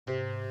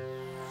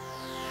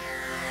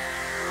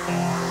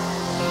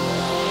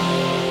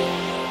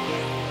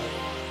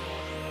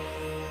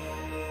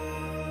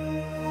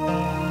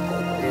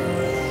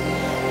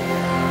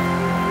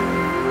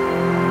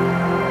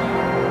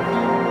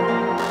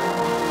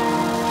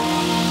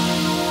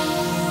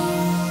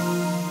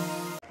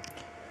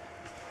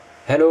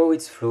Hello,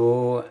 it's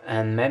Flo,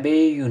 and maybe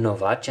you know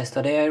that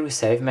yesterday I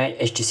received my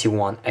HTC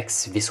One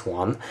X, this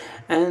one,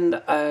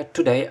 and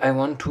today I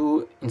want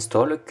to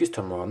install a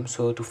custom ROM,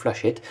 so to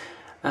flash it.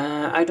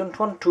 I don't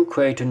want to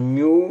create a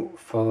new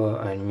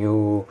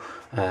Freedom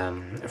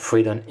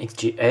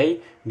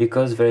XGA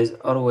because there is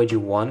already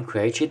one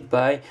created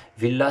by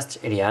the last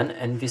alien,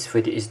 and this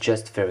thread is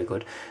just very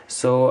good.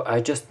 So I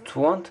just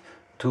want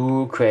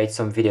to create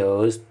some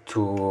videos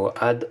to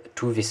add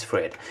to this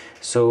thread.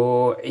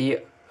 So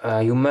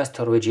you must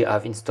already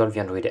have installed the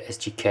Android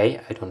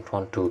SDK. I don't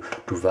want to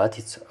do that,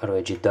 it's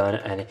already done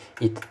and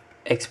it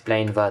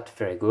explains that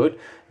very good.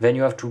 Then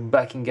you have to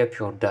backing up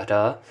your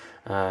data.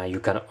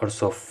 You can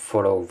also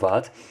follow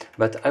that,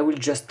 but I will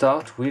just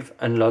start with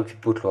unlock the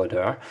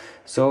bootloader.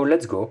 So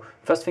let's go.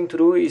 First thing to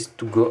do is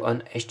to go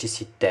on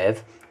HTC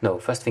Dev. No,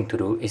 first thing to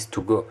do is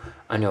to go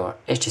on your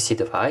HTC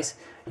device.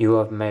 You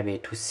have maybe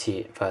to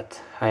see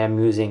that I am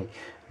using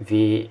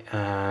the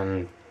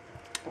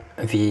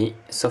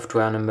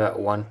software number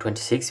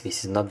 126.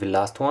 This is not the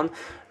last one,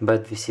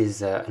 but this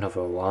is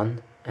another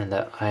one, and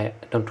I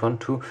don't want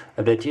to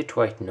update it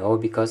right now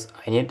because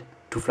I need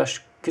to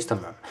flash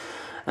custom ROM.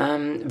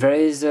 There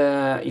is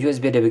a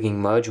USB debugging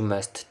mode. You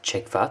must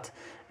check that,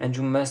 and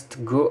you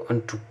must go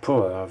onto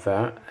power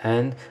there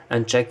and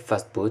uncheck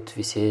fast boot.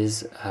 This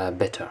is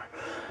better.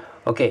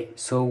 Okay,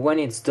 so when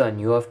it's done,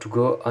 you have to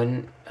go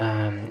on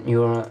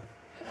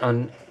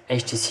on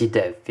HTC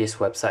Dev, this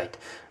website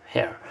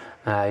here.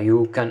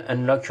 You can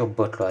unlock your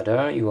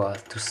bootloader. You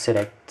have to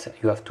select,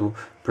 you have to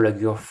plug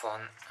your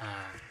phone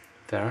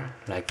there,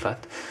 like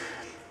that.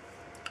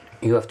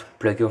 You have to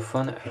plug your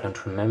phone. I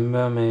don't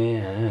remember,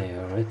 maybe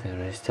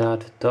register at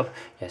the top.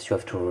 Yes, you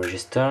have to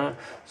register.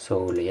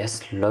 So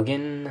yes,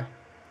 login,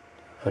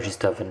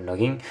 register and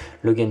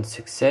login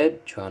succeed.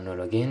 You are no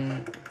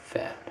login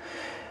there.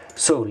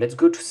 So let's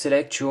go to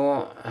select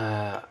your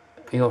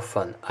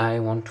phone. I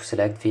want to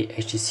select the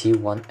HTC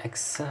One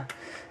X.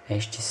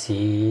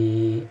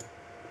 HTC,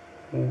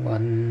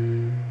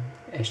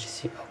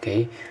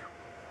 okay,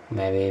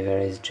 maybe there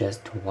is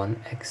just One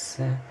X.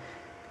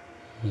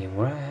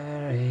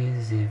 Where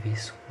is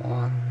this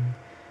one?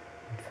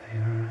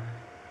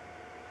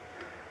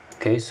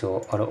 Okay,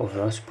 so all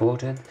over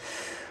supported.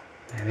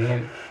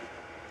 Maybe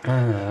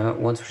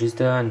once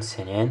register and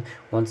sign in.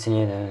 Once sign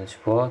in and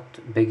support,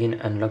 begin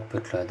unlock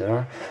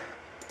bootloader.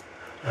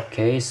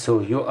 Okay, so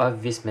you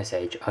have this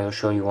message. Are you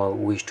sure you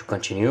wish to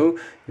continue?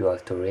 You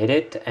have to read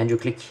it and you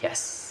click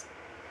yes.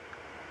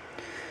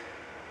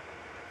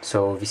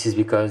 So this is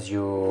because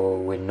you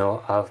will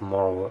now have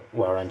more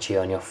warranty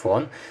on your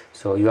phone.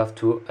 So you have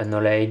to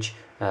acknowledge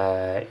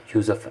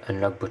use of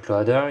unlock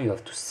bootloader. You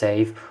have to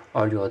save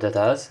all your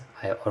data.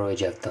 I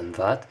already have done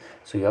that.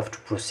 So you have to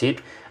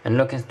proceed.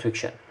 Unlock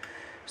instruction.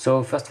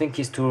 So first thing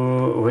is to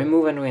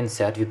remove and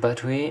reinsert the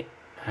battery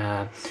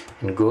and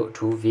go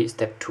to the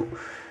step 2.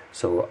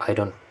 So I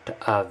don't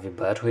have the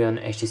battery on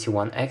HTC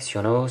One X,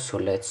 you know, so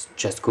let's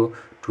just go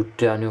to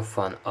turn your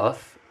phone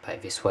off by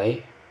this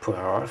way,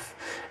 power off,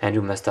 and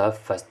you must have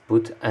fast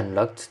boot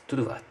unlocked to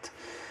do that.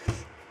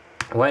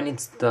 When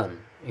it's done,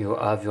 you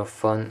have your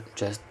phone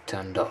just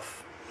turned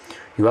off.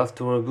 You have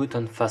to reboot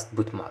on fast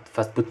boot mode.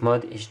 Fast boot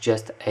mode is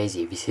just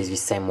easy. This is the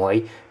same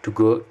way to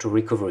go to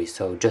recovery.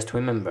 So just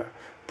remember,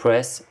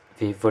 press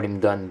the volume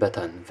down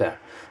button there,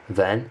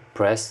 then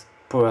press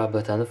power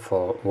button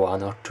for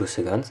 1 or 2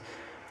 seconds.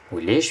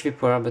 Release the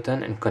power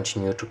button and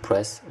continue to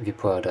press the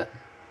power down,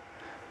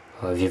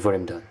 the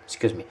volume down,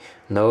 excuse me.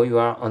 Now you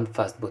are on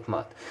fast boot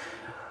mode.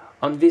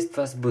 On this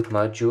fast boot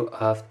mode, you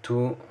have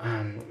to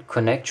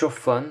connect your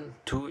phone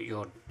to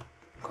your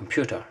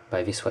computer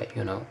by this way,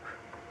 you know.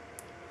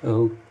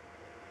 Oh,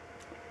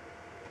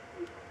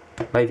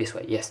 by this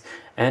way, yes.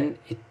 And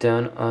it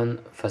turn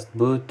on fast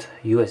boot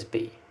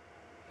USB.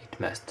 It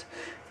must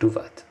do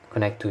that.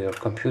 Connect to your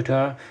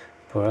computer,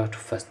 power to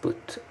fast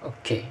boot.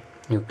 Okay.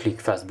 You click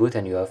fast boot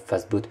and you have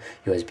fast boot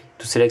USB.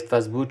 To select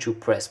fast boot, you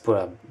press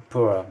power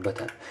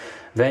button.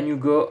 Then you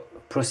go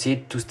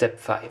proceed to step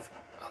 5.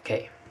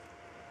 Okay,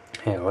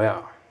 here we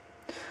are.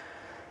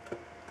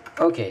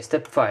 Okay,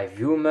 step 5.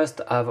 You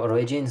must have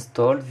already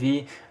installed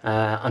the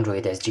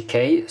Android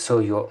SDK. So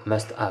you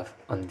must have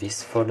on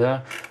this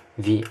folder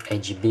the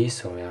AGB.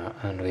 So we are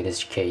Android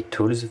SDK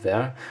tools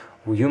there.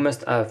 You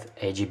must have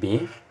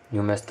AGB.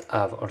 You must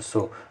have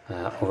also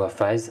other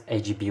files,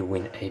 AGB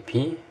Win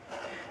AP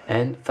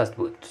and fast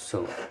boot.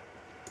 So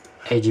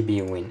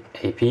AGB Win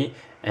AP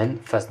and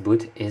fast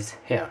boot is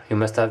here. You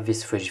must have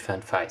these 3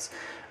 different files.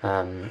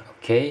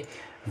 Okay,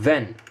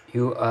 then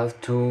you have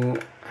to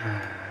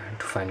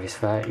find this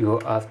file. You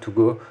have to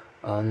go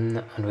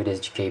on Android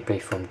SDK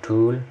platform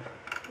tool.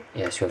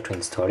 Yes, you have to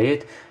install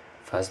it.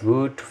 Fast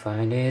boot, to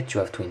find it, you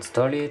have to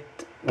install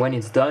it. When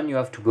it's done, you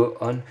have to go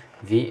on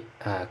the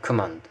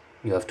command.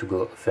 You have to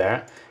go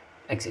there,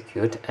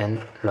 execute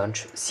and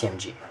launch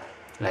CMG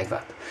like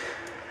that.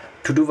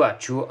 To do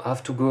that, you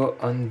have to go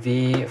on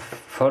the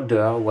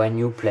folder when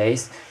you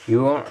place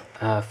your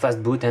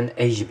fast boot and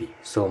AGB.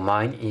 So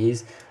mine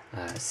is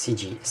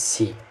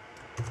cgc/Android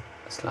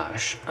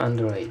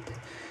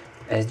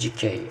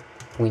SDK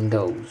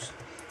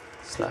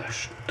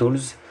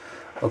Windows/tools.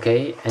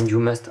 Okay, and you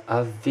must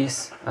have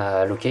this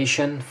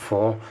location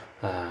for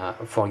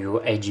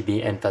your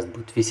AGB and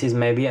fastboot. This is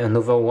maybe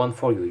another one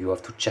for you. You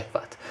have to check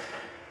that.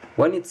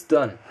 When it's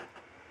done,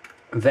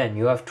 then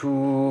you have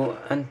to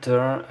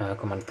enter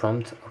command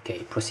prompt.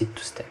 Okay, proceed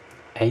to step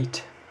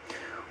 8.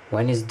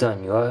 When it's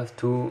done, you have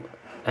to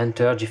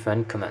enter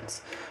different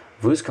commands.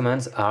 Those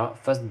commands are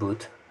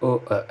fastboot,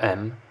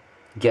 OEM,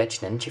 get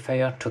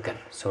identifier token.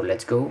 So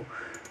let's go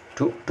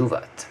to do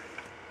that.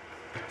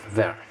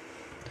 There,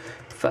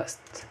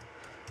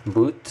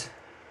 fastboot,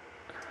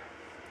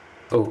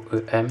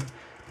 OEM,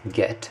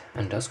 get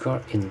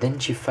underscore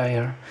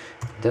identifier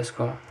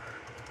underscore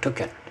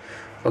token.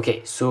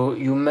 Okay, so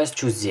you must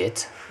choose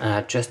it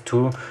just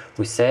to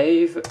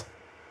resave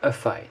a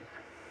file.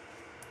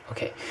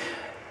 Okay,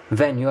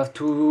 then you have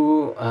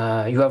to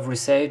you have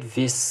received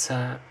this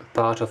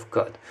part of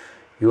code.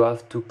 You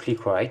have to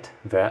click right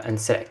there and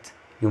select.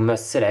 You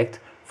must select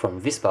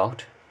from this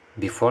part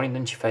before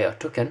identifier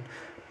token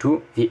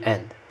to the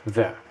end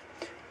there.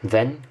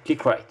 Then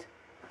click right.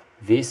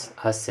 This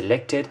has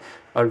selected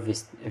all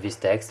this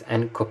text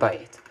and copy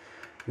it.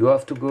 You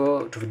have to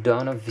go to the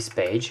down of this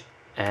page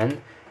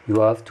and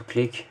you have to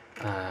click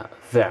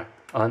there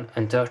on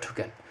enter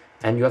token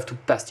and you have to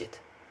paste it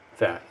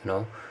there, you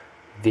know,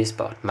 this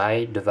part,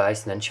 my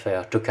device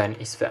identifier token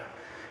is there,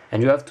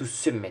 and you have to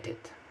submit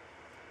it.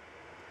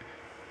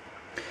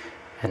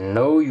 And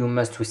now you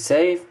must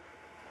resave.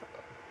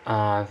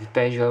 The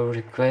page of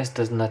request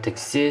does not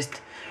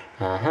exist.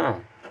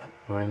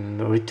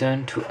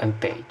 Return to a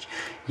page.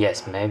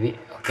 Yes, maybe.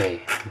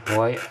 Okay,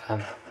 why?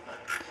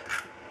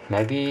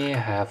 Maybe I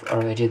have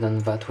already done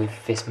that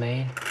with this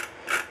mail.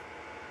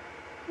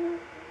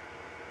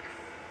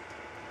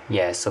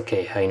 Yes,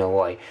 okay, I know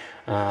why.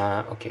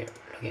 Okay,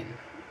 login.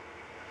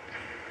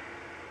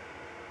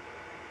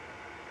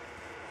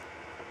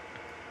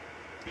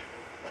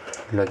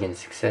 Login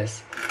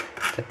success.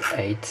 Step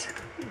 8.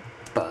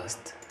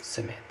 Post.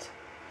 Submit.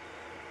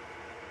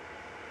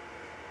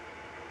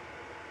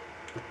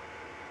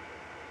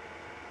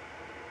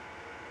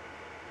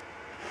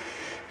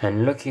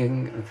 And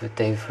looking the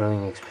table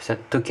following expression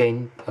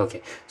token.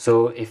 Okay,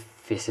 so if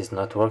this is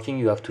not working,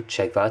 you have to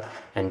check that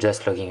and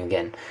just logging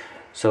again.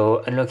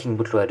 So unlocking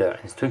bootloader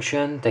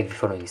instruction, take the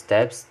following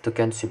steps,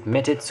 token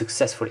submitted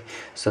successfully.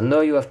 So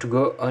now you have to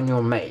go on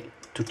your mail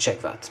to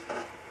check that.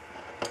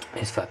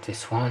 Is that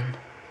this one?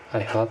 I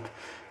hope.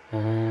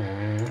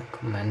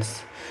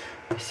 Comments.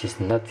 This is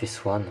not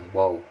this one.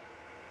 Wow.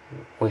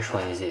 Which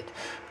one is it?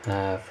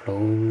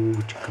 Flow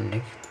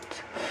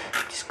connect.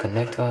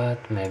 Disconnect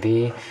that.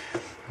 Maybe.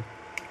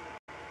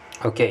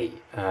 Okay.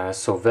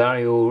 So there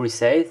you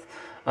receive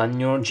on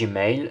your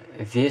Gmail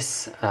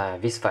this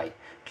file.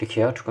 Click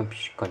here to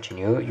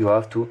continue. You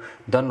have to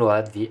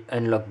download the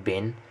unlock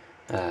bin,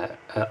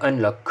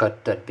 unlock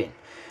code.bin.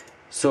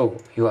 So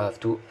you have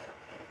to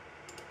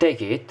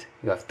take it.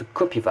 You have to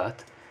copy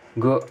that.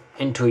 Go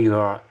into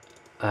your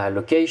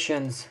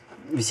locations.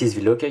 This is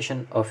the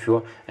location of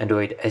your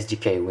Android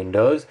SDK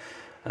Windows,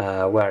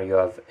 where you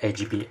have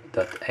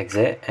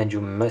agb.exe, and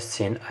you must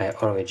see I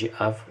already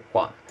have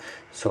one.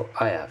 So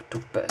I have to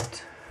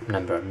put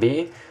number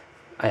B,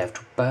 I have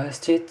to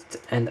paste it,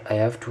 and I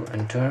have to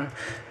enter.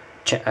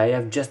 I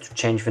have just to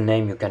change the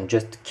name. You can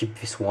just keep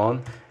this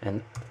one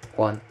and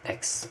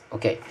 1x.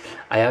 Okay,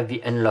 I have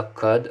the unlock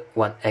code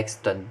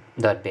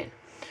 1x.bin.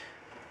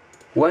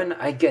 When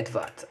I get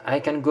that, I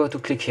can go to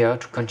click here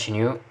to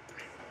continue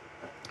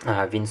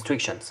the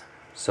instructions.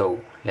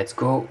 So let's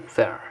go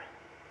there.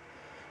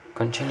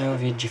 Continue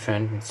the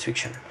different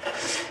instruction.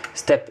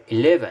 Step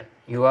 11.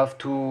 You have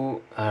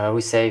to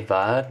resave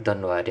that,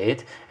 download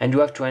it, and you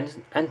have to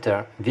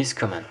enter this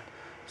command.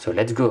 So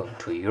let's go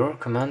to your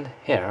command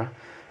here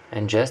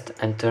and just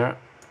enter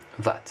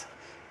that.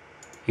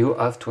 You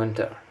have to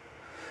enter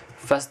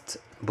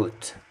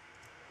fastboot.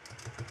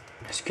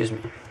 Excuse me.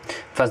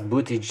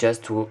 Fastboot is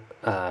just to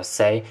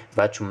say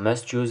that you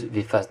must use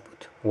the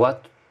fastboot.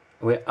 What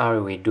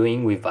are we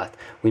doing with that?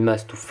 We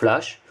must to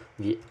flash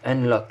the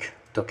unlock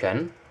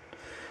token,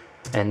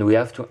 and we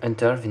have to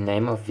enter the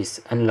name of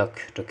this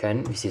unlock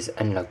token. This is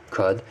unlock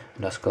code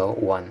underscore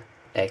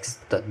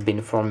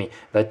 1x.bin for me,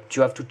 but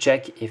you have to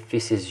check if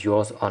this is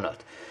yours or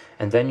not,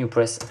 and then you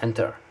press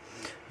enter.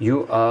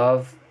 You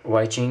have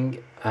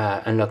writing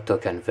unlock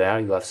token there.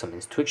 You have some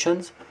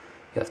instructions.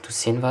 You have to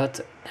see that,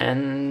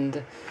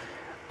 and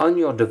on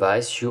your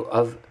device you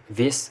have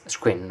this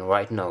screen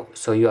right now.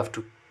 So you have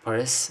to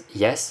press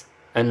yes,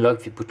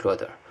 unlock the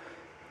bootloader.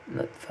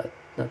 Not that,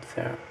 not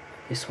fair.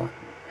 This one.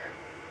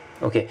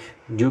 Okay,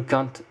 you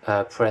can't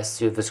press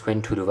the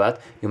screen to do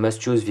that. You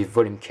must choose the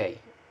volume key.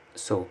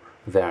 So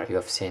there you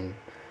have seen.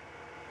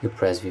 You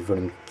press the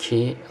volume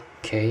key.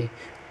 Okay,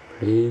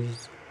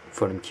 please.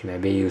 Volume key.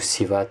 Maybe you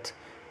see that.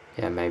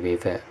 Yeah, maybe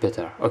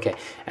better. Okay,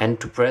 and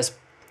to press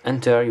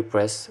enter, you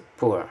press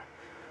power.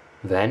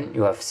 Then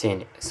you have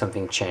seen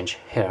something change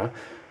here.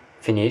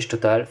 Finish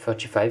total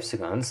 35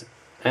 seconds,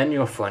 and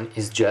your phone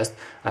is just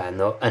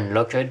now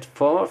unlocked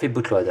for the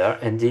bootloader,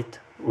 and it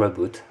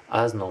reboot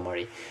as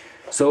normally.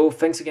 So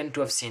thanks again to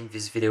have seen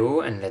this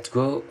video, and let's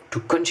go to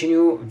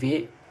continue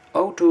the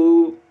how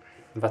to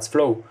that's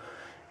flow.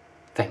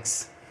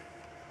 Thanks.